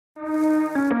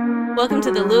Welcome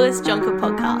to the Lewis Jonker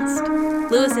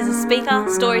podcast. Lewis is a speaker,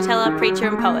 storyteller, preacher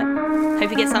and poet. Hope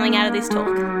you get something out of this talk.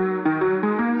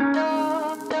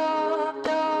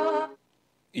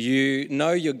 You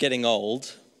know you're getting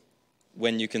old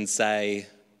when you can say,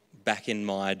 back in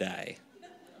my day.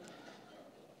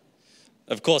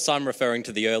 Of course, I'm referring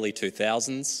to the early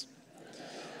 2000s.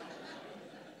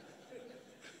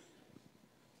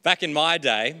 Back in my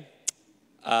day,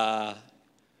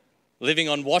 living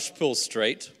on Washpool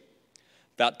Street,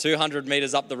 about 200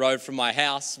 metres up the road from my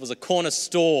house, was a corner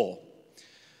store.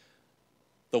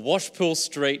 The Washpool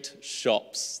Street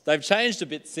Shops. They've changed a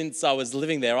bit since I was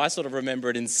living there. I sort of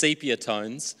remember it in sepia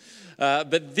tones.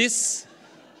 But this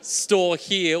store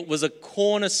here was a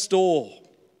corner store.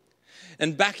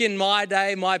 And back in my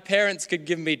day, my parents could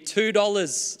give me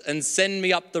 $2 and send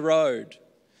me up the road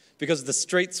because the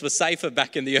streets were safer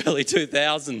back in the early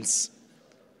 2000s.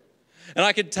 And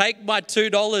I could take my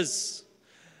 $2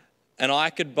 and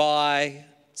I could buy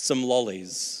some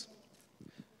lollies.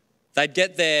 They'd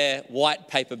get their white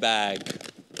paper bag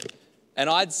and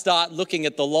I'd start looking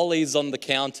at the lollies on the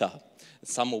counter.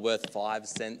 Some were worth 5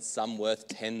 cents, some worth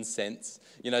 10 cents.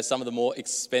 You know, some of the more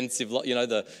expensive,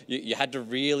 you had to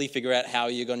really figure out how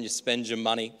you're going to spend your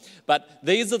money. But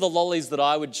these are the lollies that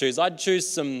I would choose. I'd choose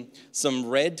some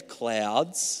red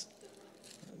clouds.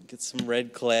 Get some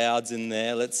red clouds in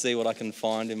there. Let's see what I can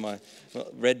find in my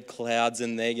red clouds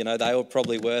in there. You know, they were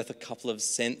probably worth a couple of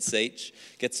cents each.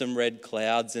 Get some red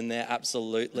clouds in there,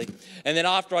 absolutely. And then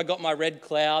after I got my red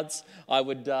clouds, I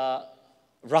would,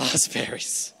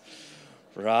 raspberries.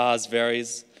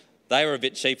 Raspberries. They were a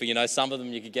bit cheaper, you know. Some of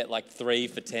them you could get like 3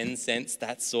 for 10 cents,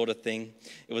 that sort of thing.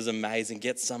 It was amazing.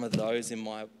 Get some of those in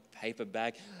my paper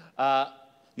bag.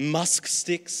 Musk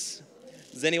sticks.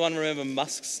 Does anyone remember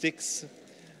musk sticks?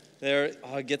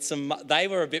 Get some. They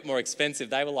were a bit more expensive.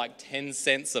 They were like 10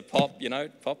 cents a pop. You know,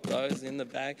 pop those in the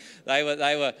bag. They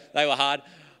were hard.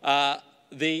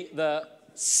 The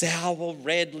sour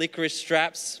red licorice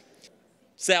straps,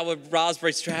 sour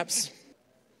raspberry straps.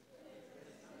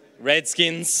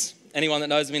 Redskins. Anyone that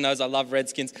knows me knows I love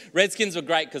Redskins. Redskins were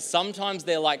great because sometimes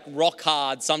they're like rock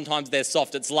hard, sometimes they're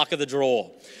soft. It's luck of the draw.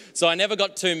 So I never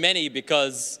got too many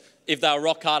because if they were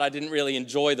rock hard, I didn't really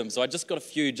enjoy them. So I just got a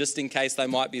few just in case they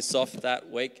might be soft that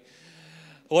week.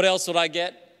 What else would I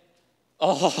get?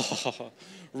 Oh,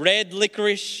 red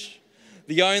licorice,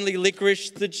 the only licorice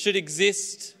that should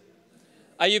exist.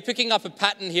 Are you picking up a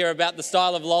pattern here about the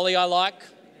style of lolly I like?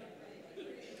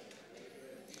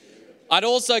 I'd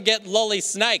also get lolly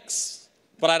snakes,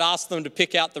 but I'd ask them to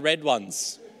pick out the red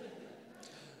ones.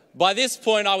 By this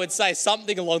point, I would say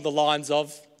something along the lines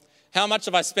of, how much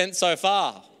have I spent so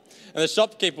far? And the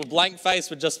shopkeeper, blank face,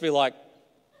 would just be like,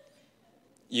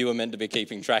 you were meant to be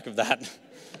keeping track of that.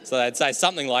 So they'd say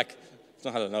something like,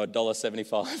 I don't know,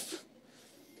 $1.75.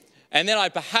 And then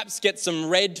I'd perhaps get some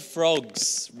red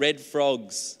frogs.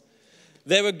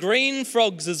 There were green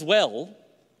frogs as well,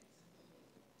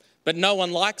 but no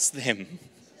one likes them.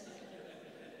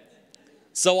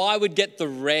 So I would get the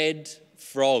red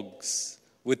frogs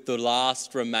with the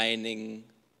last remaining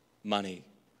money.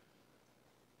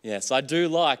 Yes, I do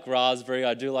like raspberry,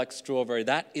 I do like strawberry.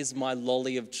 That is my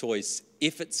lolly of choice.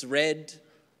 If it's red,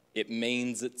 it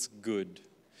means it's good.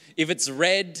 If it's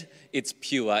red, it's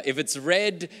pure. If it's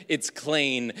red, it's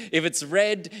clean. If it's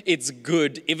red, it's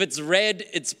good. If it's red,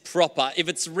 it's proper. If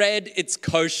it's red, it's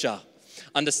kosher.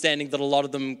 Understanding that a lot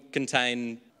of them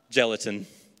contain gelatin.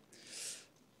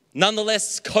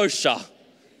 Nonetheless, kosher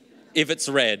if it's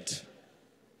red.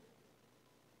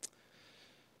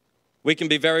 We can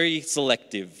be very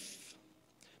selective,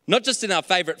 not just in our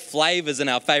favourite flavours and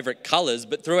our favourite colours,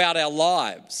 but throughout our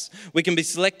lives. We can be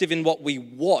selective in what we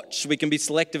watch. We can be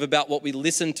selective about what we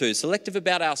listen to, selective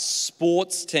about our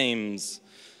sports teams.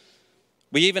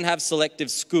 We even have selective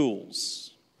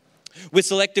schools. We're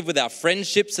selective with our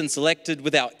friendships and selected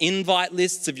with our invite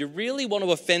lists. If you really want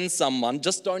to offend someone,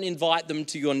 just don't invite them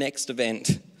to your next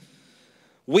event.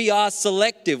 We are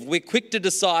selective. We're quick to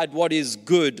decide what is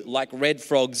good, like red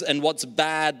frogs, and what's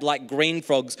bad, like green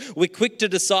frogs. We're quick to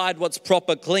decide what's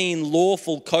proper, clean,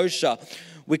 lawful, kosher.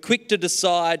 We're quick to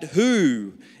decide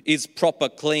who is proper,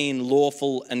 clean,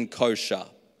 lawful, and kosher.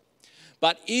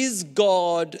 But is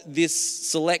God this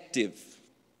selective?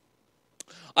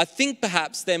 I think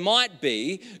perhaps there might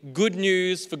be good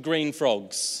news for green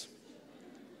frogs.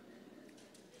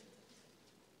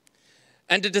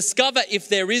 And to discover if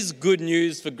there is good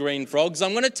news for green frogs,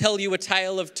 I'm going to tell you a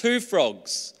tale of 2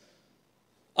 frogs.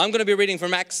 I'm going to be reading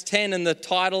from Acts 10 and the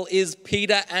title is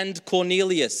Peter and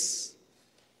Cornelius.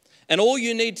 And all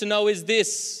you need to know is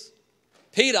this: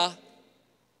 Peter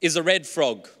is a red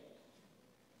frog.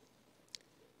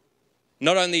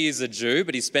 Not only is a Jew,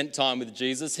 but he spent time with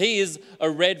Jesus. He is a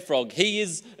red frog. He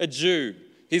is a Jew.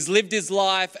 He's lived his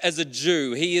life as a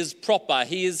Jew. He is proper.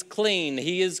 He is clean.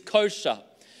 He is kosher.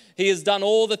 He has done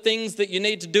all the things that you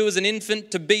need to do as an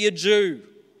infant to be a Jew.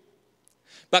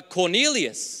 But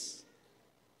Cornelius,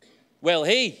 well,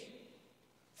 he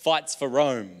fights for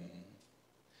Rome.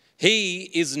 He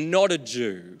is not a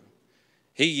Jew.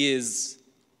 He is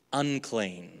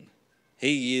unclean.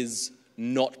 He is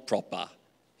not proper.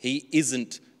 He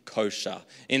isn't kosher.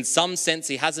 In some sense,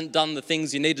 he hasn't done the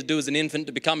things you need to do as an infant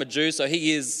to become a Jew, so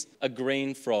he is a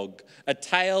green frog. A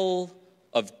tale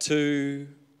of two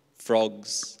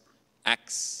frogs,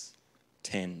 Acts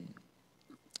 10.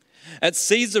 At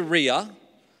Caesarea,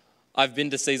 I've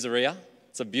been to Caesarea.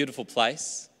 It's a beautiful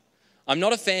place. I'm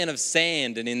not a fan of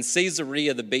sand, and in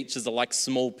Caesarea, the beaches are like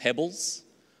small pebbles.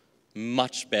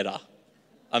 Much better.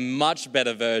 A much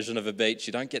better version of a beach.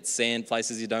 You don't get sand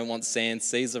places you don't want sand.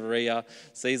 Caesarea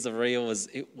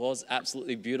was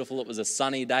absolutely beautiful. It was a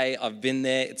sunny day. I've been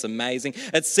there. It's amazing.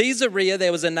 At Caesarea,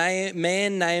 there was a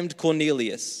man named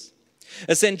Cornelius,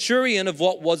 a centurion of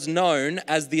what was known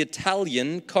as the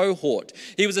Italian cohort.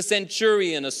 He was a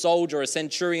centurion, a soldier, a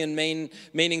centurion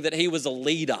meaning that he was a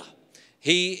leader.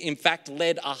 He, in fact,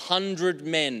 led 100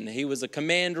 men. He was a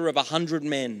commander of 100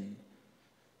 men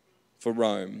for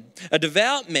Rome. A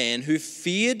devout man who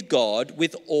feared God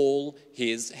with all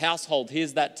his household.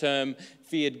 Here's that term,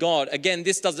 feared God. Again,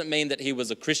 this doesn't mean that he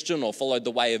was a Christian or followed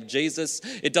the way of Jesus.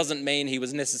 It doesn't mean he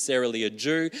was necessarily a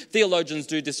Jew. Theologians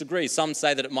do disagree. Some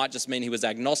say that it might just mean he was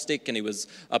agnostic and he was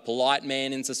a polite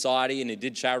man in society and he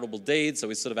did charitable deeds, so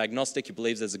he's sort of agnostic. He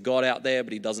believes there's a God out there,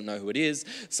 but he doesn't know who it is.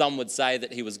 Some would say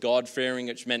that he was God-fearing,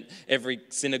 which meant every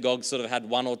synagogue sort of had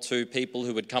one or two people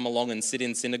who would come along and sit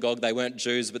in synagogue. They weren't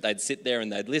Jews, but they'd sit there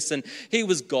and they'd listen. He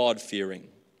was God-fearing,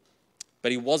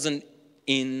 but he wasn't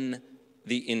in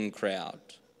the in crowd.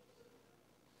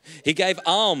 He gave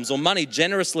alms or money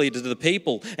generously to the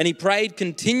people, and he prayed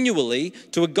continually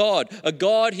to a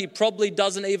God he probably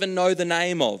doesn't even know the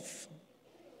name of.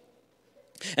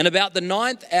 And about the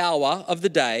 9th hour of the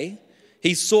day,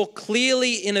 he saw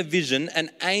clearly in a vision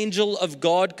an angel of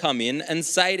God come in and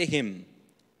say to him,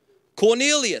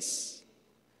 "Cornelius."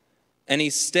 And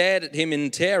he stared at him in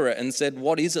terror and said,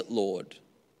 "What is it, Lord?"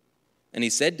 And he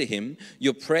said to him,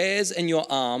 "Your prayers and your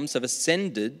alms have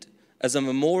ascended as a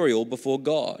memorial before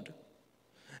God.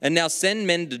 And now send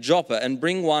men to Joppa and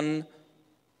bring one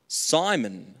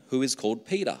Simon, who is called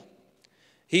Peter.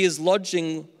 He is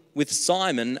lodging with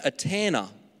Simon, a tanner."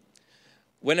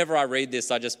 Whenever I read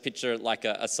this, I just picture like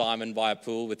a Simon by a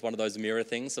pool with one of those mirror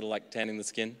things, sort of like tanning the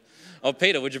skin. "Oh,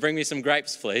 Peter, would you bring me some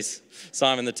grapes, please?"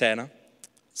 Simon the tanner,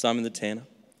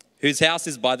 whose house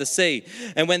is by the sea.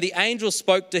 And when the angel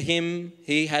spoke to him,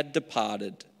 he had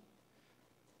departed.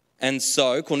 And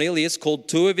so Cornelius called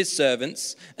 2 of his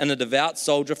servants and a devout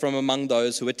soldier from among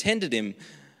those who attended him.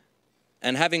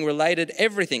 And having related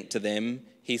everything to them,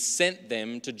 he sent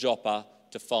them to Joppa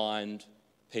to find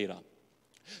Peter.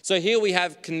 So here we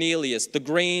have Cornelius, the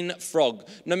green frog.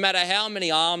 No matter how many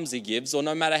alms he gives or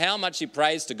no matter how much he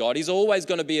prays to God, he's always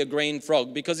going to be a green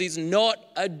frog because he's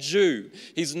not a Jew.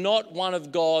 He's not one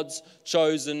of God's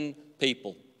chosen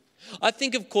people. I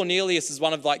think of Cornelius as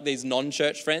one of like these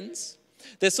non-church friends.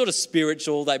 They're sort of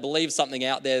spiritual. They believe something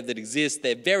out there that exists.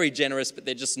 They're very generous, but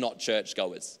they're just not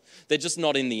churchgoers. They're just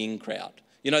not in the in crowd.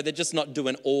 You know, they're just not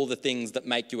doing all the things that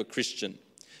make you a Christian.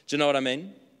 Do you know what I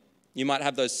mean? You might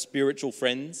have those spiritual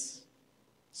friends,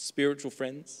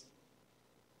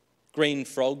 green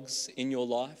frogs in your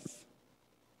life.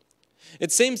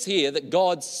 It seems here that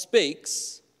God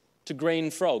speaks to green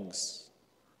frogs.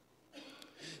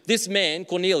 This man,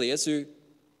 Cornelius, who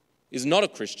is not a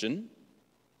Christian,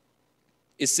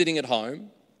 is sitting at home,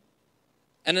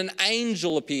 and an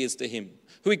angel appears to him,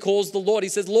 who he calls the Lord. He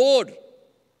says, "Lord,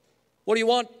 what do you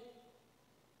want?"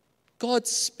 God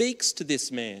speaks to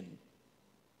this man.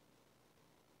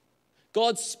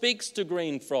 God speaks to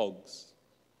green frogs.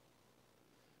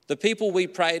 The people we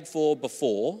prayed for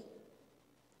before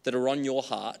that are on your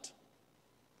heart,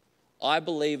 I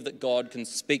believe that God can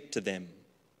speak to them.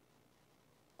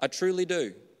 I truly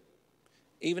do,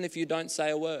 even if you don't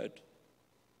say a word.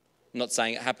 I'm not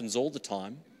saying it happens all the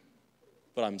time,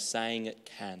 but I'm saying it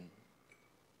can.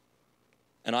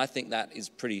 And I think that is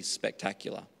pretty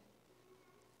spectacular.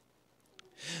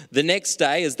 The next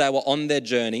day, as they were on their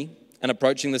journey and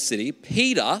approaching the city,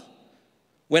 Peter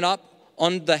went up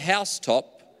on the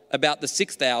housetop about the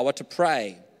 6th hour to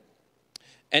pray.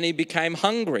 And he became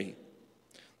hungry,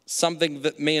 something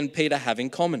that me and Peter have in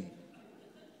common.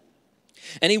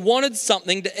 And he wanted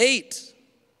something to eat.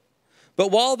 But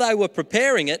while they were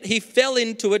preparing it, he fell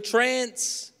into a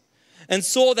trance and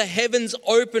saw the heavens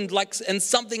opened and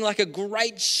something like a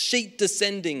great sheet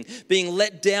descending, being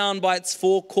let down by its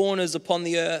four corners upon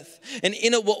the earth. And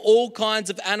in it were all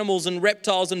kinds of animals and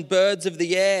reptiles and birds of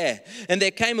the air. And there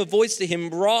came a voice to him,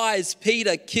 "Rise,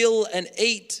 Peter, kill and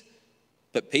eat."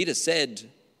 But Peter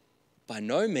said, "By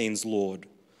no means, Lord,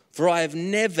 for I have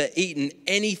never eaten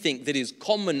anything that is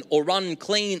common or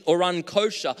unclean or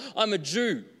unkosher. I'm a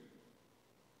Jew."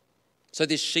 So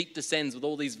this sheet descends with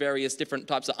all these various different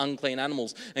types of unclean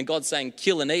animals, and God's saying,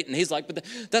 "Kill and eat." And he's like, "But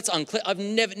that's unclean. I've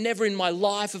never in my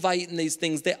life have I eaten these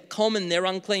things. They're common, they're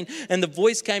unclean." And the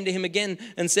voice came to him again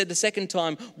and said the second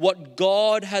time, "What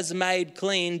God has made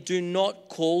clean, do not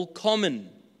call common."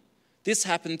 This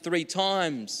happened 3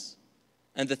 times,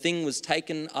 and the thing was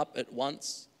taken up at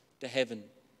once to heaven.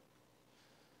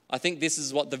 I think this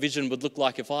is what the vision would look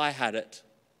like if I had it.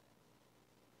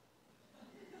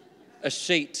 A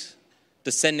sheet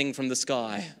descending from the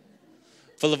sky,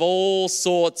 full of all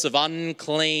sorts of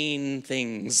unclean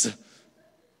things.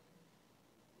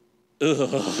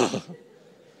 Ugh.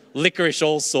 Licorice,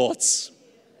 all sorts.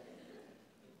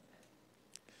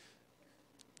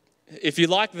 If you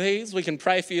like these, we can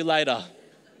pray for you later.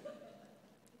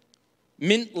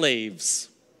 Mint leaves.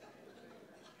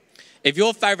 If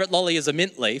your favourite lolly is a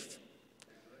mint leaf,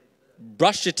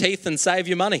 brush your teeth and save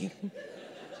your money.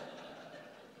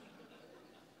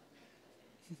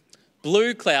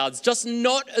 Blue clouds, just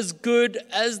not as good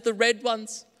as the red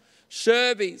ones.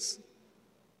 Sherbies,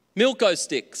 Milko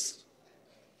sticks,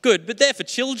 good, but they're for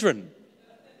children,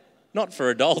 not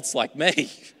for adults like me.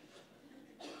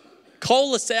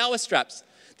 Cola sour straps,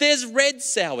 there's red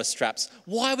sour straps.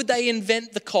 Why would they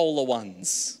invent the cola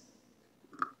ones?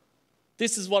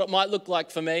 This is what it might look like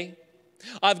for me.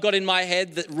 I've got in my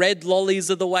head that red lollies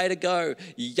are the way to go.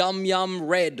 Yum, yum,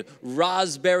 red,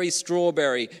 raspberry,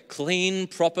 strawberry, clean,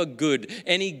 proper, good.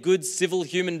 Any good civil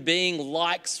human being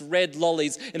likes red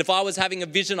lollies. And if I was having a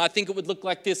vision, I think it would look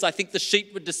like this. I think the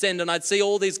sheet would descend and I'd see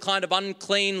all these kind of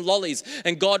unclean lollies.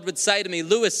 And God would say to me,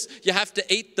 "Lewis, you have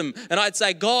to eat them." And I'd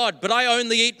say, "God, but I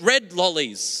only eat red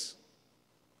lollies."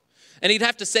 And he'd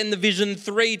have to send the vision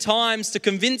 3 times to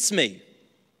convince me.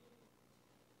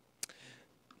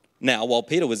 Now, while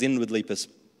Peter was inwardly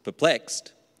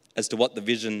perplexed as to what the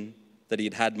vision that he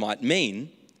had had might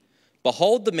mean,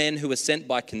 behold, the men who were sent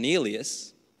by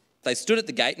Cornelius, they stood at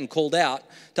the gate and called out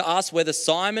to ask whether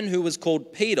Simon, who was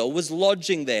called Peter, was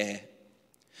lodging there.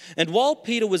 And while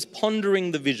Peter was pondering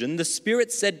the vision, the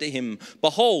Spirit said to him,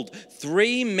 "Behold,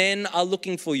 3 men are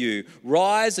looking for you.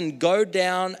 Rise and go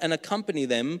down and accompany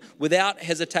them without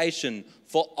hesitation,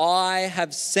 for I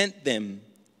have sent them."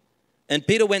 And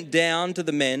Peter went down to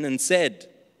the men and said,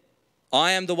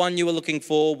 "I am the one you are looking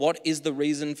for. What is the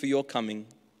reason for your coming?"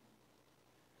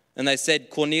 And they said,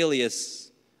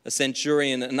 "Cornelius, a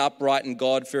centurion, an upright and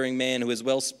God-fearing man who is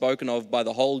well spoken of by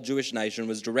the whole Jewish nation,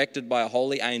 was directed by a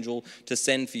holy angel to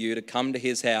send for you to come to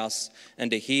his house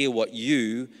and to hear what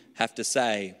you have to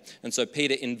say." And so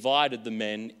Peter invited the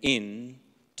men in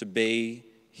to be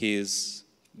his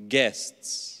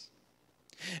guests.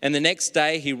 And the next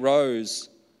day he rose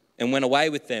and went away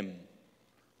with them.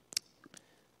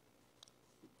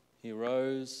 He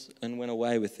rose and went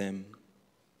away with them.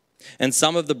 And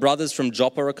some of the brothers from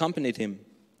Joppa accompanied him.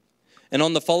 And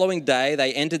on the following day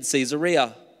they entered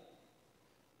Caesarea.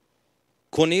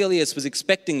 Cornelius was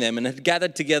expecting them and had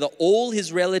gathered together all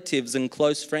his relatives and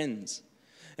close friends.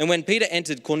 And when Peter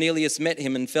entered, Cornelius met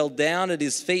him and fell down at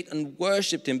his feet and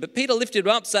worshipped him. But Peter lifted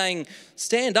him up, saying,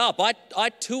 "Stand up, I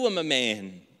too am a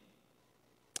man."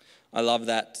 I love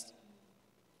that.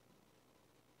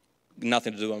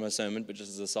 Nothing to do with my sermon, but just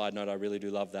as a side note, I really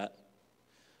do love that.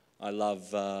 I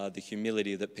love the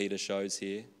humility that Peter shows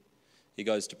here. He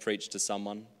goes to preach to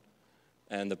someone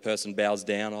and the person bows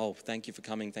down. "Oh, thank you for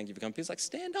coming, thank you for coming." He's like,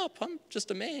 "Stand up, I'm just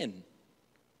a man.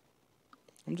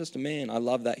 I'm just a man." I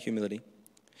love that humility.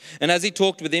 And as he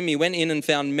talked with him, he went in and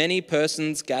found many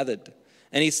persons gathered.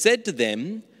 And he said to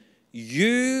them,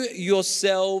 "You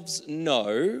yourselves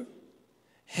know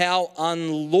how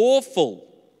unlawful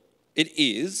it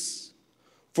is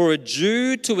for a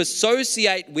Jew to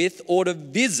associate with or to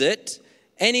visit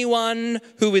anyone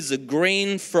who is a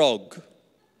green frog.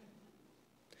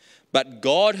 But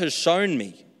God has shown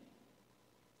me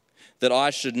that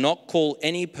I should not call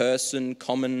any person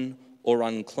common or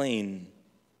unclean.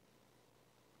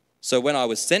 So when I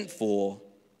was sent for,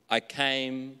 I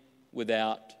came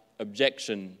without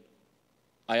objection.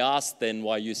 I asked then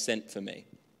why you sent for me."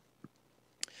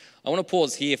 I want to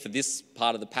pause here for this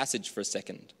part of the passage for a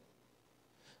second.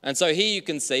 And so here you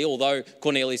can see, although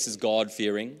Cornelius is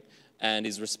God-fearing and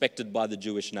is respected by the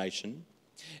Jewish nation,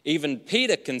 Even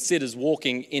Peter considers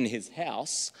walking in his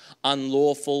house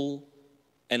unlawful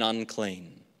and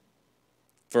unclean.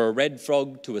 For a red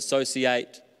frog to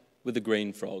associate with a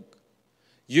green frog.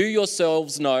 You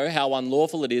yourselves know how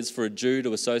unlawful it is for a Jew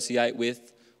to associate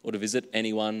with or to visit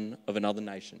anyone of another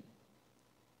nation.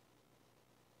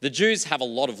 The Jews have a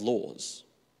lot of laws,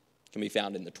 can be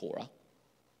found in the Torah.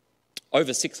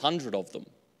 Over 600 of them.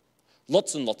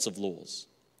 Lots and lots of laws.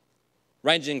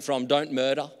 Ranging from don't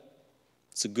murder,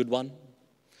 it's a good one.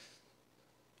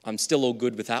 I'm still all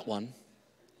good with that one.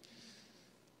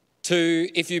 To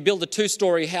if you build a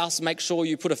 2-story house, make sure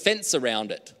you put a fence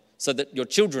around it so that your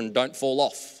children don't fall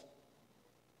off.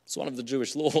 It's one of the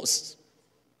Jewish laws.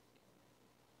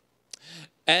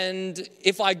 And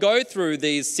if I go through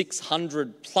these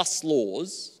 600 plus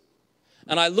laws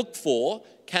and I look for,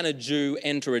 can a Jew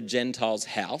enter a Gentile's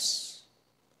house?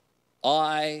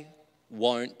 I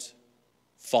won't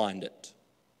find it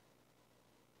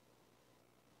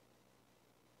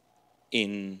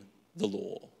in the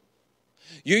law.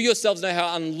 You yourselves know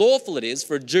how unlawful it is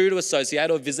for a Jew to associate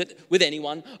or visit with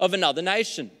anyone of another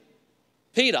nation.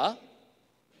 Peter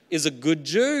is a good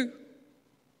Jew.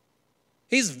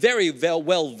 He's very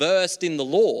well versed in the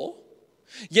law.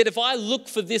 Yet if I look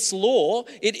for this law,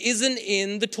 it isn't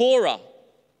in the Torah.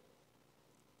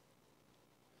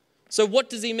 So what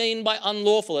does he mean by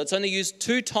unlawful? It's only used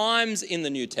 2 times in the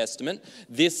New Testament,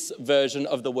 this version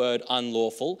of the word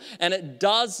unlawful, and it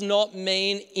does not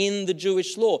mean in the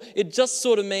Jewish law. It just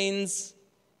sort of means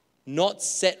not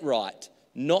set right,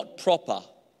 not proper.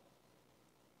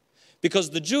 Because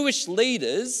the Jewish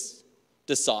leaders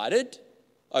decided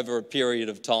over a period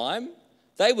of time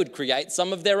they would create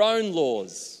some of their own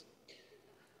laws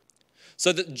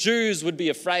so that Jews would be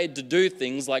afraid to do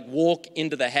things like walk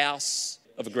into the house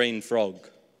of a green frog,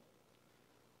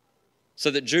 so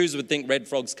that Jews would think red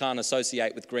frogs can't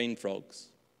associate with green frogs.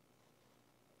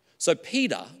 So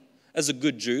Peter, as a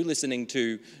good Jew, listening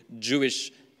to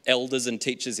Jewish elders and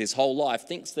teachers his whole life,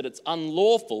 thinks that it's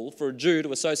unlawful for a Jew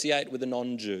to associate with a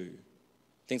non-Jew.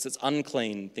 Thinks it's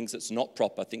unclean, thinks it's not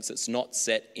proper, thinks it's not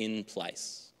set in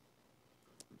place.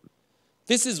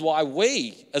 This is why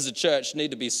we, as a church,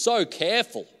 need to be so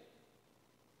careful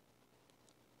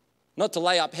not to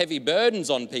lay up heavy burdens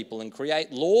on people and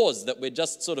create laws that we're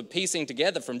just sort of piecing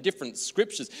together from different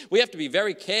scriptures. We have to be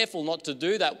very careful not to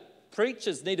do that.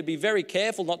 Preachers need to be very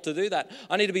careful not to do that.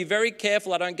 I need to be very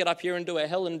careful I don't get up here and do a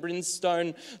hell and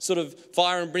brimstone, sort of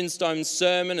fire and brimstone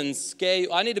sermon and scare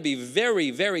you. I need to be very,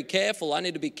 very careful. I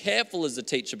need to be careful as a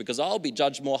teacher because I'll be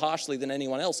judged more harshly than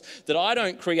anyone else, that I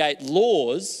don't create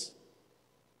laws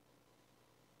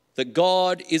that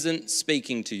God isn't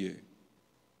speaking to you.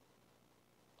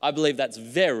 I believe that's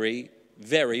very,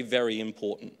 very, very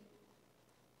important.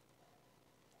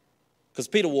 Because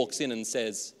Peter walks in and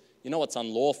says, you know what's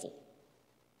unlawful?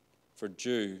 For a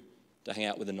Jew to hang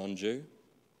out with a non-Jew.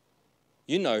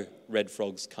 You know red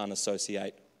frogs can't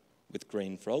associate with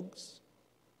green frogs.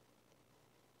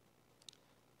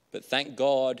 But thank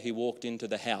God he walked into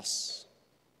the house.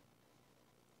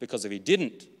 Because if he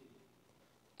didn't,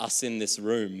 us in this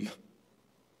room,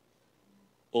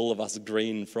 all of us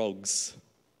green frogs,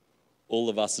 all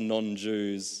of us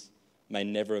non-Jews may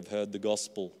never have heard the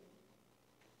gospel.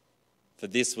 For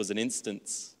this was an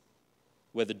instance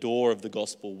where the door of the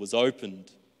gospel was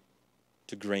opened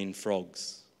to green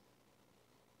frogs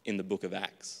in the book of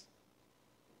Acts.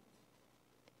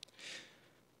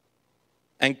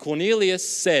 And Cornelius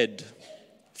said,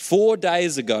 4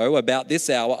 days ago, about this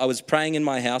hour, I was praying in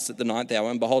my house at the 9th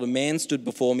hour, and behold, a man stood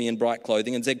before me in bright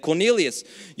clothing and said, Cornelius,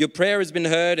 your prayer has been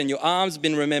heard and your alms have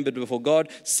been remembered before God.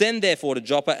 Send therefore to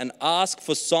Joppa and ask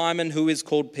for Simon, who is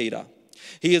called Peter.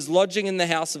 He is lodging in the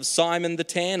house of Simon the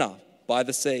tanner by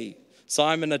the sea.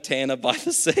 Simon a tanner by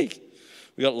the sea.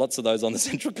 We got lots of those on the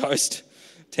Central Coast,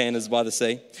 tanners by the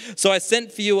sea. So I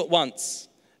sent for you at once,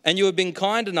 and you have been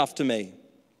kind enough to me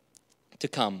to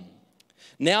come.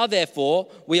 Now, therefore,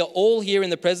 we are all here in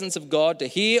the presence of God to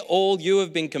hear all you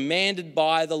have been commanded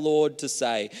by the Lord to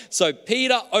say. So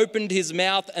Peter opened his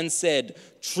mouth and said,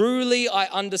 truly I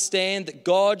understand that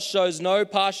God shows no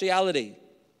partiality,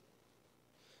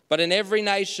 but in every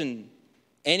nation,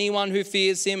 anyone who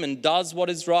fears him and does what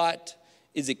is right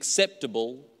is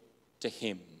acceptable to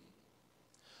him.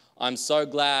 I'm so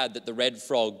glad that the red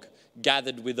frog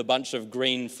gathered with a bunch of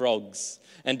green frogs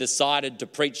and decided to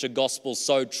preach a gospel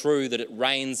so true that it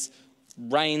reigns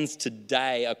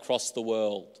today across the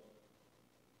world.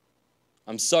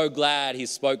 I'm so glad he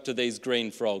spoke to these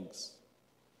green frogs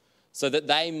so that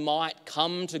they might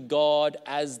come to God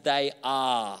as they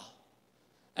are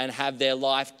and have their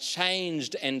life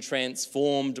changed and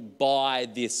transformed by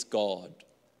this God.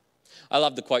 I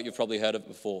love the quote, you've probably heard it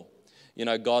before. You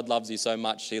know, God loves you so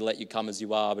much, he'll let you come as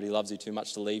you are, but he loves you too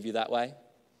much to leave you that way.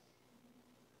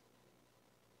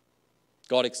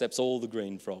 God accepts all the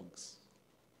green frogs.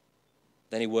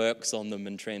 Then he works on them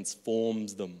and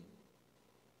transforms them.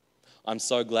 I'm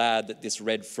so glad that this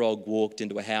red frog walked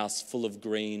into a house full of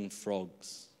green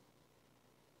frogs.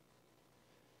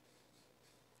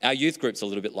 Our youth group's a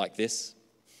little bit like this.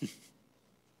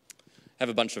 Have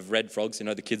a bunch of red frogs, you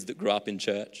know, the kids that grew up in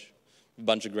church. A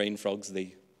bunch of green frogs,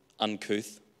 the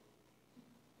uncouth.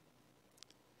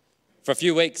 For a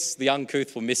few weeks, the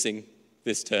uncouth were missing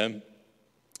this term.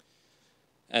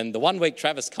 And the 1 week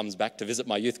Travis comes back to visit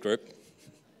my youth group,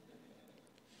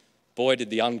 boy, did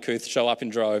the uncouth show up in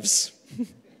droves.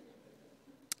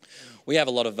 We have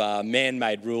a lot of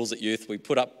man-made rules at youth. We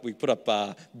put up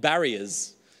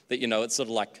barriers that, you know, it's sort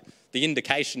of like the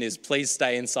indication is please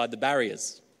stay inside the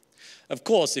barriers. Of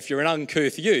course, if you're an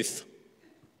uncouth youth,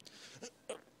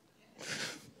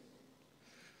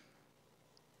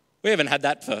 we haven't had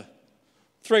that for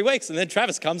 3 weeks, and then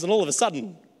Travis comes and all of a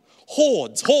sudden,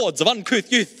 hordes of uncouth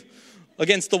youth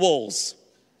against the walls,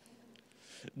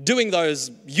 doing those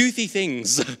youthy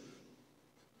things.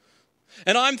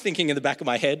 And I'm thinking in the back of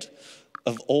my head,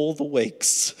 of all the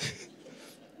weeks,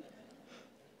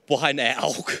 why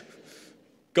now?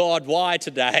 God, why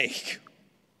today?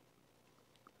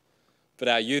 But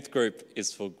our youth group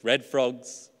is for red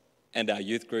frogs and our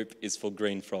youth group is for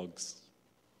green frogs.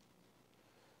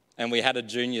 And we had a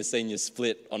junior-senior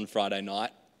split on Friday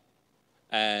night,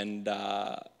 and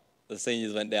the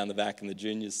seniors went down the back and the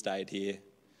juniors stayed here.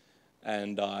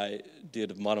 And I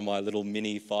did one of my little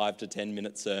mini 5 to 10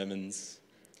 minute sermons.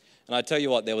 And I tell you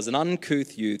what, there was an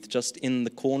uncouth youth just in the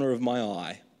corner of my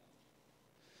eye.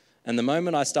 And the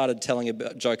moment I started telling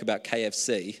a joke about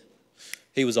KFC,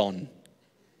 he was on.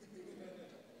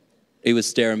 He was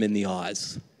staring me in the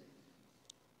eyes.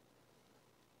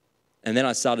 And then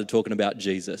I started talking about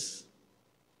Jesus.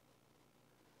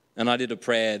 And I did a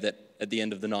prayer that at the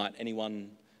end of the night,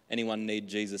 anyone need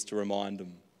Jesus to remind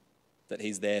them that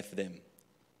he's there for them,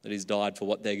 that he's died for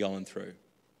what they're going through.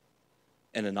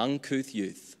 And an uncouth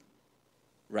youth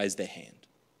raised their hand.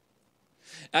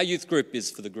 Our youth group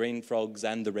is for the green frogs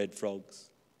and the red frogs.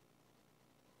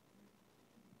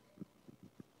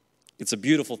 It's a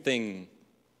beautiful thing.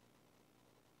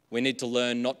 We need to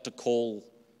learn not to call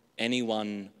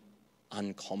anyone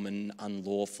uncommon,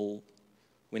 unlawful.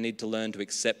 We need to learn to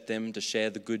accept them, to share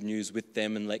the good news with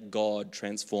them and let God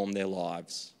transform their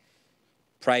lives.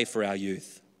 Pray for our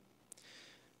youth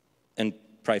and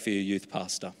pray for your youth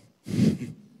pastor.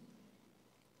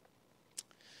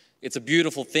 It's a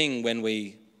beautiful thing when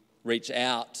we reach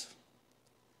out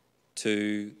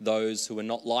to those who are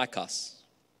not like us.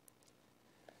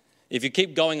 If you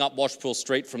keep going up Washpool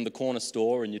Street from the corner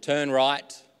store and you turn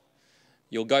right,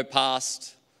 you'll go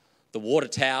past the water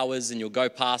towers and you'll go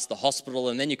past the hospital,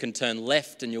 and then you can turn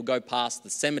left and you'll go past the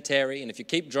cemetery. And if you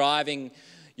keep driving,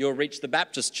 you'll reach the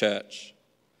Baptist church.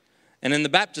 And in the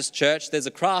Baptist church, there's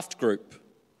a craft group.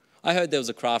 I heard there was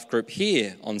a craft group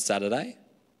here on Saturday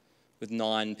with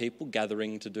 9 people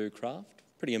gathering to do craft.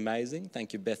 Pretty amazing.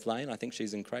 Thank you, Beth Lane. I think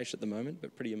she's in creche at the moment,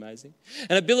 but pretty amazing.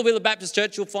 And at Billawheeler Baptist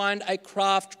Church, you'll find a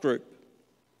craft group.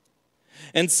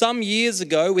 And some years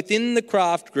ago, within the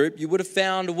craft group, you would have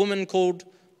found a woman called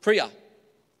Priya,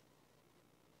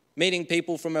 meeting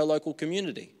people from her local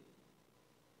community.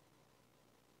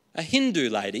 A Hindu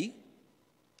lady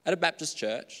at a Baptist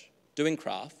church doing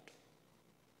craft.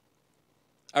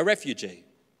 A refugee,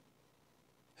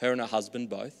 her and her husband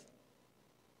both,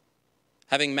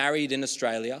 having married in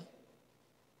Australia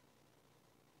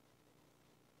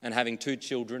and having 2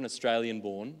 children, Australian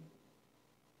born.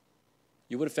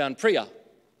 You would have found Priya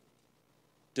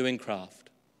doing craft.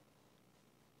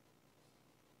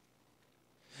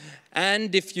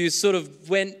 And if you sort of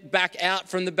went back out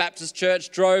from the Baptist church,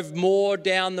 drove more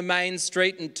down the main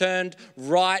street and turned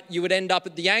right, you would end up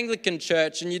at the Anglican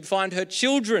church and you'd find her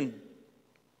children,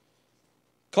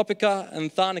 Kopika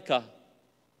and Tharnika,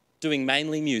 doing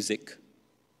mainly music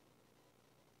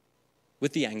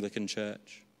with the Anglican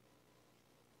church.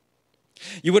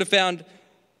 You would have found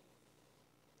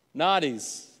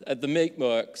Nardis at the meat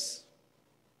works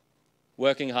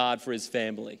working hard for his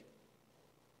family.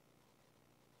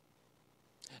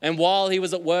 And while he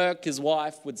was at work, his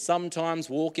wife would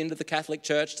sometimes walk into the Catholic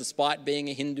Church, despite being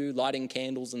a Hindu, lighting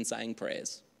candles and saying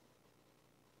prayers.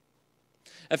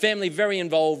 A family very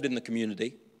involved in the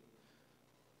community,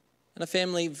 and a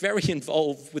family very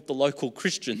involved with the local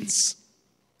Christians,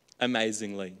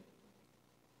 amazingly.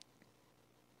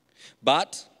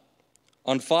 But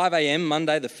on 5 a.m,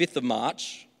 Monday the 5th of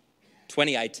March,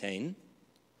 2018,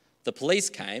 the police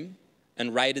came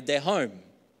and raided their home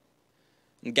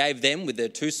and gave them, with their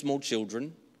 2 small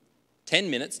children, 10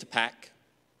 minutes to pack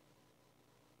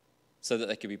so that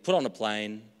they could be put on a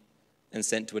plane and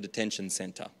sent to a detention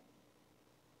centre,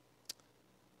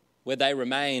 where they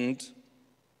remained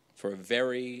for a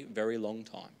very, very long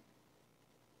time.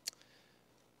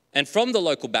 And from the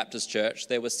local Baptist church,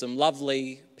 there were some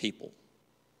lovely people.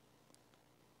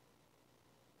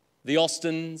 The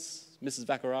Austins, Mrs.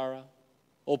 Vacarara,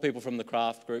 all people from the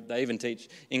craft group. They even teach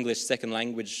English second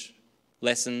language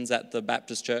lessons at the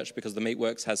Baptist church because the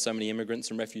Meatworks has so many immigrants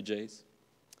and refugees.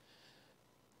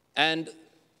 And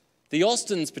the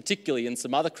Austins particularly, and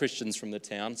some other Christians from the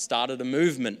town, started a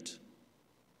movement,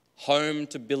 Home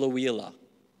to Biloela.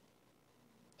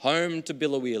 Home to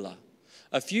Biloela.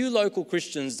 A few local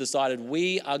Christians decided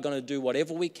we are going to do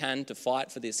whatever we can to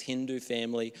fight for this Hindu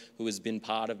family who has been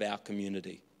part of our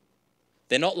community.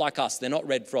 They're not like us, they're not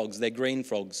red frogs, they're green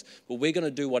frogs, but we're going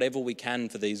to do whatever we can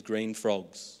for these green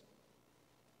frogs.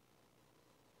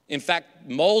 In fact,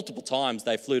 multiple times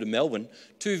they flew to Melbourne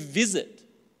to visit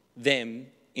them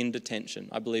in detention.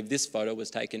 I believe this photo was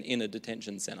taken in a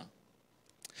detention centre.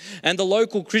 And the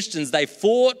local Christians, they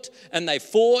fought and they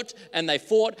fought and they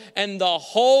fought, and the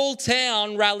whole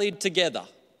town rallied together.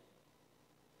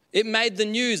 It made the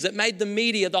news, it made the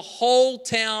media, the whole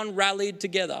town rallied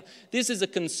together. This is a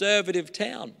conservative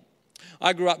town.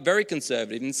 I grew up very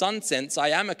conservative. In some sense, I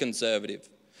am a conservative.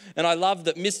 And I love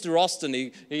that Mr. Austin,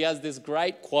 he has this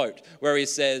great quote where he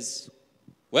says,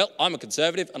 well, I'm a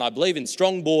conservative and I believe in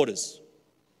strong borders.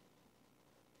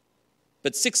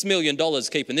 But $6 million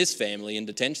keeping this family in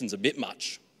detention's a bit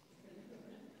much.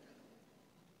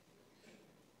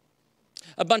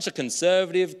 A bunch of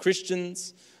conservative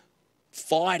Christians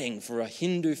fighting for a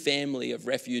Hindu family of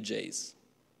refugees.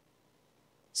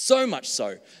 So much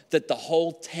so that the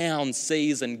whole town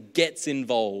sees and gets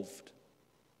involved.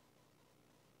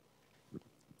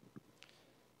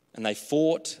 And they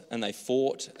fought and they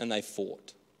fought and they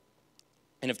fought.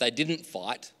 And if they didn't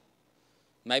fight,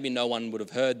 maybe no one would have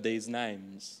heard these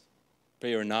names,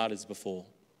 Priya and Nada's, before.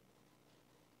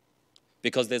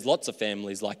 Because there's lots of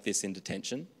families like this in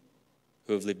detention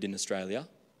who have lived in Australia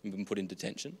and been put in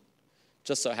detention.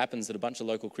 Just so happens that a bunch of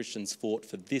local Christians fought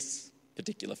for this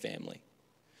particular family.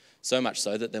 So much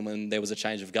so that then when there was a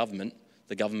change of government,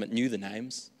 the government knew the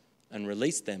names and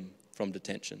released them from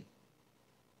detention.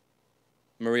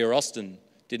 Maria Austin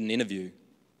did an interview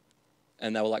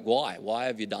and they were like, why? Why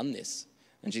have you done this?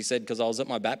 And she said, because I was at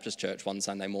my Baptist church one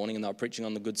Sunday morning and they were preaching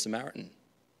on the Good Samaritan,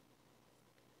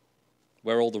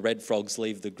 where all the red frogs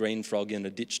leave the green frog in a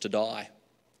ditch to die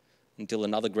until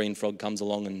another green frog comes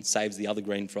along and saves the other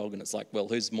green frog. And it's like, well,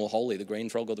 who's more holy, the green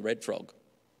frog or the red frog?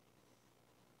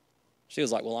 She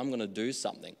was like, well, I'm going to do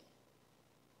something.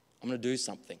 I'm going to do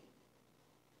something.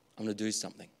 I'm going to do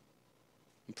something.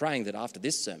 I'm praying that after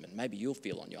this sermon, maybe you'll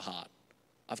feel on your heart,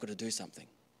 I've got to do something.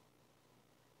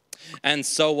 And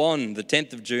so on, the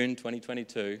 10th of June,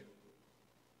 2022,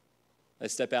 they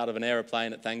step out of an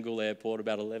aeroplane at Thangul Airport,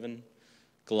 about 11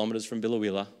 kilometres from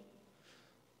Biloela.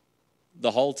 The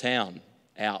whole town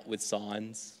out with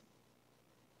signs.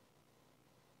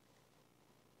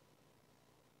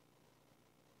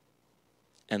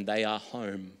 And they are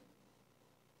home.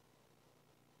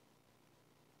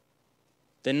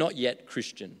 They're not yet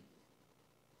Christian.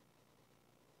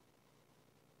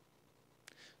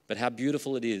 But how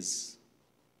beautiful it is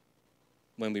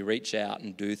when we reach out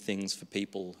and do things for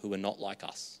people who are not like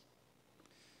us.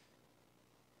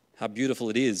 How beautiful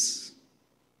it is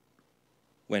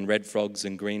when red frogs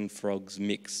and green frogs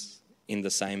mix in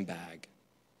the same bag.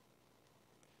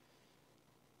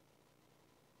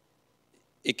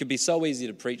 It could be so easy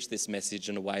to preach this message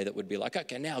in a way that would be like,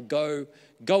 okay, now go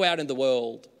out in the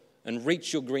world and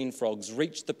reach your green frogs,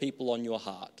 reach the people on your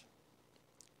heart.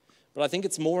 But I think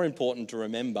it's more important to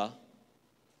remember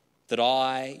that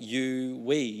I, you,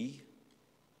 we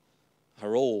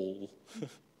are all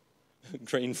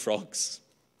green frogs.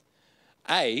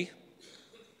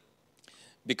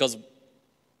 Because,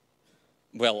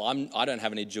 well, I don't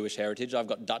have any Jewish heritage. I've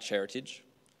got Dutch heritage.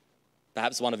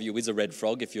 Perhaps one of you is a red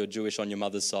frog if you're Jewish on your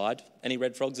mother's side. Any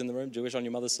red frogs in the room, Jewish on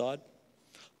your mother's side?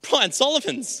 Brian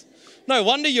Sullivan's. No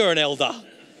wonder you're an elder.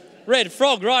 Red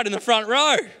frog right in the front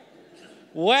row.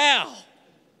 Wow.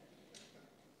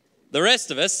 The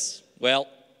rest of us, well,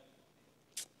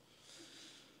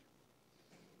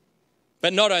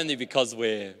 but not only because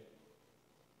we're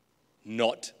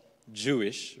not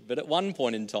Jewish, but at one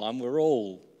point in time we're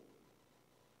all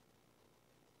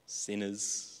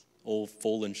sinners, all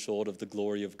fallen short of the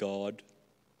glory of God.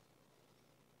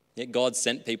 Yet God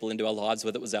sent people into our lives,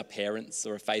 whether it was our parents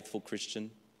or a faithful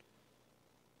Christian,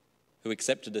 who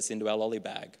accepted us into our lolly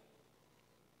bag.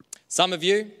 Some of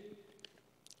you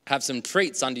have some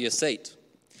treats under your seat.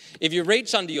 If you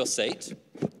reach under your seat,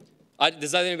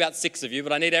 there's only about 6 of you,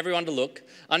 but I need everyone to look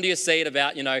under your seat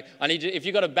about, I need you, if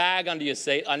you've got a bag under your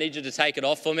seat, I need you to take it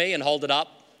off for me and hold it up.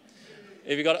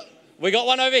 We got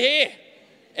one over here.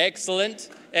 Excellent.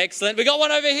 We got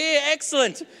one over here.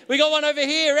 Excellent. We got one over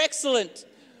here. Excellent.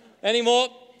 Any more?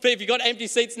 If you've got empty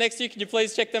seats next to you, can you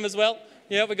please check them as well?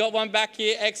 Yeah, we got one back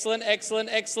here. Excellent.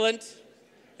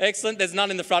 There's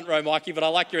none in the front row, Mikey, but I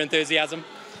like your enthusiasm.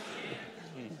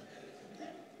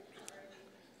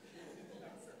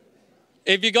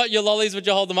 If you got your lollies, would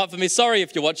you hold them up for me? Sorry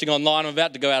if you're watching online, I'm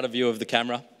about to go out of view of the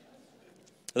camera.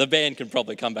 The band can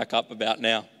probably come back up about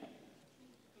now.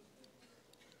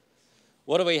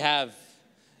 What do we have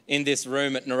in this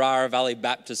room at Narara Valley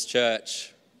Baptist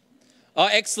Church? Oh,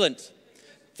 excellent.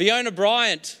 Fiona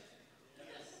Bryant.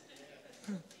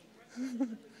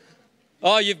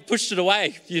 Oh, you've pushed it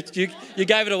away. You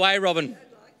gave it away, Robin.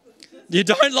 You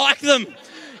don't like them.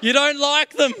 You don't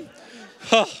like them.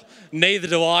 Oh, neither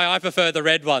do I. I prefer the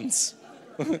red ones.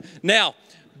 Now,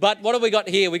 but what have we got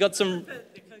here? We got some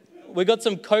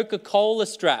Coca-Cola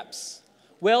straps.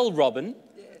 Well, Robin,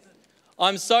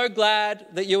 I'm so glad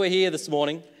that you were here this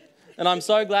morning, and I'm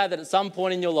so glad that at some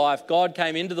point in your life, God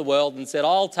came into the world and said,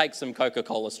 I'll take some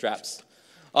Coca-Cola straps.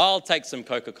 I'll take some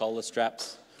Coca-Cola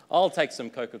straps. I'll take some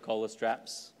Coca-Cola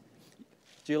straps.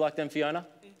 Do you like them, Fiona?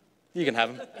 You can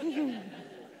have them.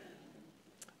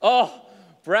 Oh,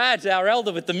 Brad, our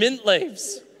elder, with the mint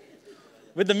leaves.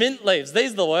 With the mint leaves.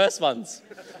 These are the worst ones.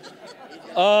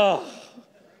 Oh,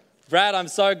 Brad, I'm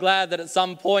so glad that at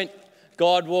some point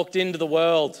God walked into the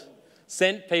world,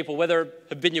 sent people, whether it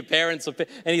had been your parents,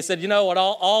 and he said, you know what,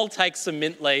 I'll take some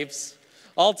mint leaves.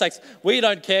 We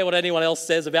don't care what anyone else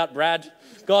says about Brad.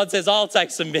 God says, I'll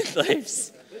take some mint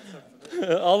leaves.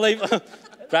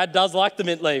 Brad does like the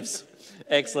mint leaves.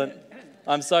 Excellent.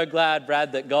 I'm so glad,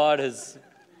 Brad, that God has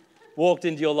walked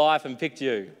into your life and picked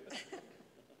you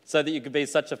so that you could be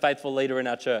such a faithful leader in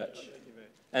our church.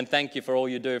 And thank you for all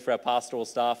you do for our pastoral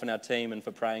staff and our team and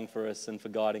for praying for us and for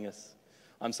guiding us.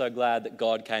 I'm so glad that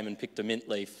God came and picked a mint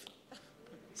leaf.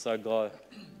 So glad.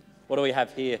 What do we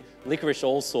have here? Licorice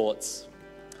all sorts.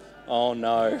 Oh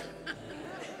no.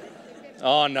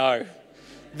 Oh no.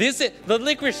 The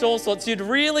licorice all sorts, you'd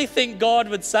really think God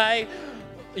would say,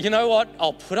 you know what,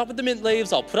 I'll put up with the mint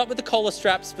leaves, I'll put up with the collar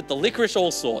straps, but the licorice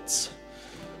all sorts.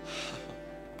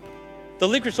 The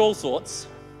licorice all sorts.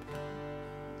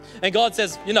 And God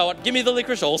says, you know what, give me the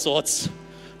licorice all sorts.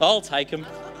 I'll take them.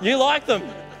 You like them.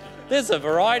 There's a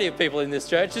variety of people in this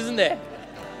church, isn't there?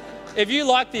 If you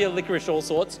like the licorice all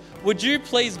sorts, would you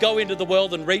please go into the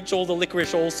world and reach all the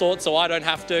licorice all sorts so I don't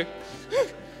have to?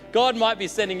 God might be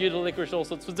sending you the licorice all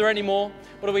sorts. Was there any more?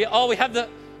 What do we? Oh, we have the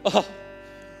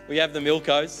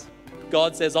Milkos.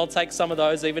 God says, I'll take some of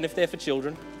those, even if they're for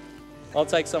children. I'll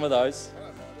take some of those.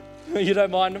 You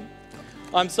don't mind them?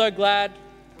 I'm so glad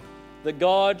that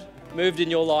God moved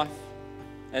in your life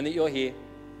and that you're here.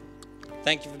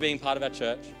 Thank you for being part of our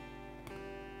church.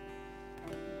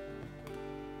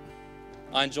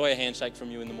 I enjoy a handshake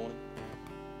from you in the morning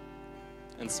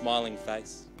and smiling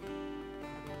face.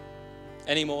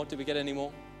 Any more? Did we get any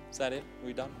more? Is that it? Are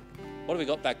we done? What have we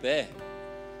got back there?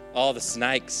 Oh, the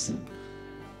snakes.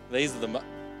 These are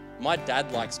my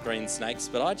dad likes green snakes,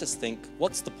 but I just think,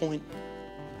 what's the point?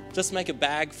 Just make a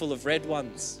bag full of red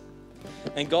ones.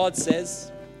 And God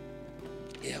says,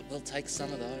 yeah, we'll take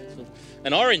some of those.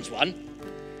 An orange one.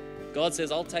 God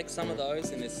says, I'll take some of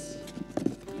those in this.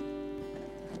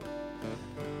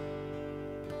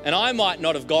 And I might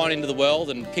not have gone into the world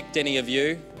and picked any of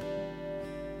you,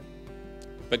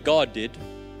 but God did.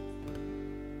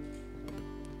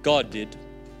 God did.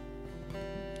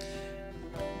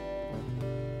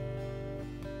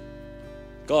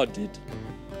 God did.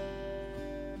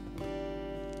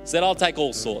 Said, I'll take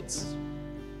all sorts.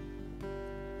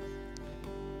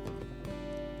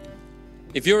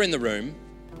 If you're in the room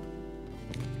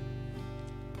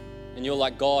and you're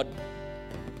like, God,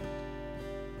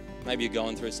 maybe you're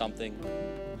going through something,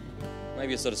 maybe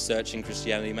you're sort of searching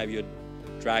Christianity, maybe you're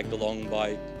dragged along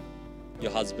by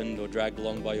your husband or dragged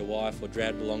along by your wife or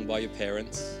dragged along by your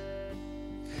parents.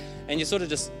 And you sort of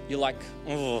just, you're like,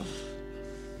 oh,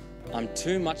 I'm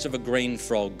too much of a green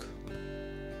frog.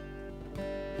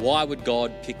 Why would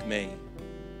God pick me?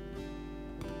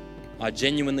 I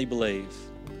genuinely believe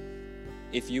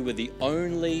if you were the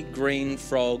only green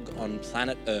frog on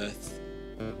planet Earth,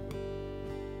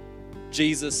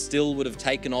 Jesus still would have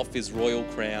taken off his royal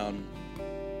crown,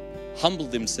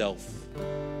 humbled himself,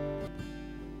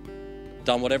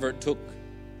 done whatever it took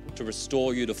to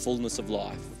restore you to fullness of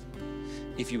life.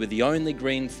 If you were the only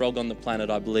green frog on the planet,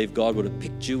 I believe God would have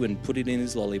picked you and put it in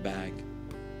his lolly bag.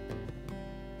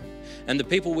 And the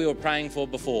people we were praying for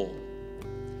before,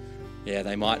 yeah,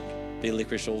 they might be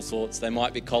licorice all sorts. They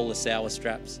might be cola sour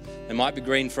straps. They might be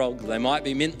green frogs. They might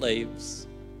be mint leaves.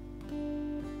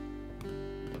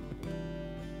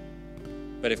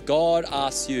 But if God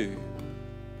asks you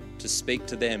to speak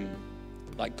to them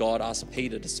like God asked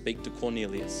Peter to speak to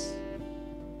Cornelius,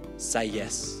 say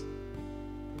yes.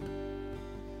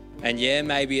 And yeah,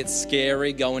 maybe it's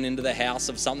scary going into the house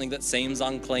of something that seems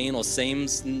unclean or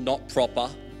seems not proper.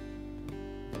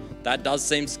 That does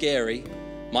seem scary.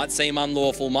 Might seem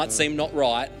unlawful, might seem not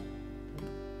right.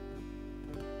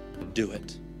 Do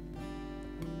it.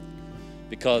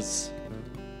 Because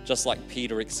just like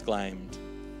Peter exclaimed,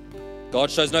 God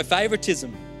shows no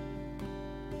favoritism.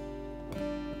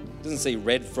 He doesn't see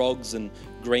red frogs and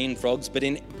green frogs, but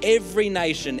in every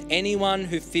nation, anyone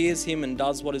who fears him and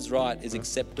does what is right is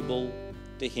acceptable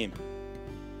to him.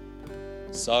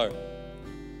 So,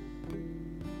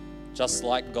 just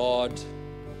like God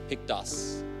picked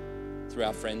us through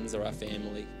our friends or our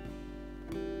family,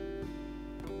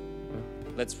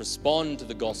 let's respond to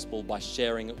the gospel by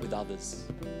sharing it with others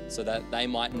so that they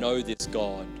might know this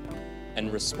God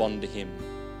and respond to him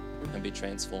and be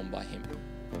transformed by him.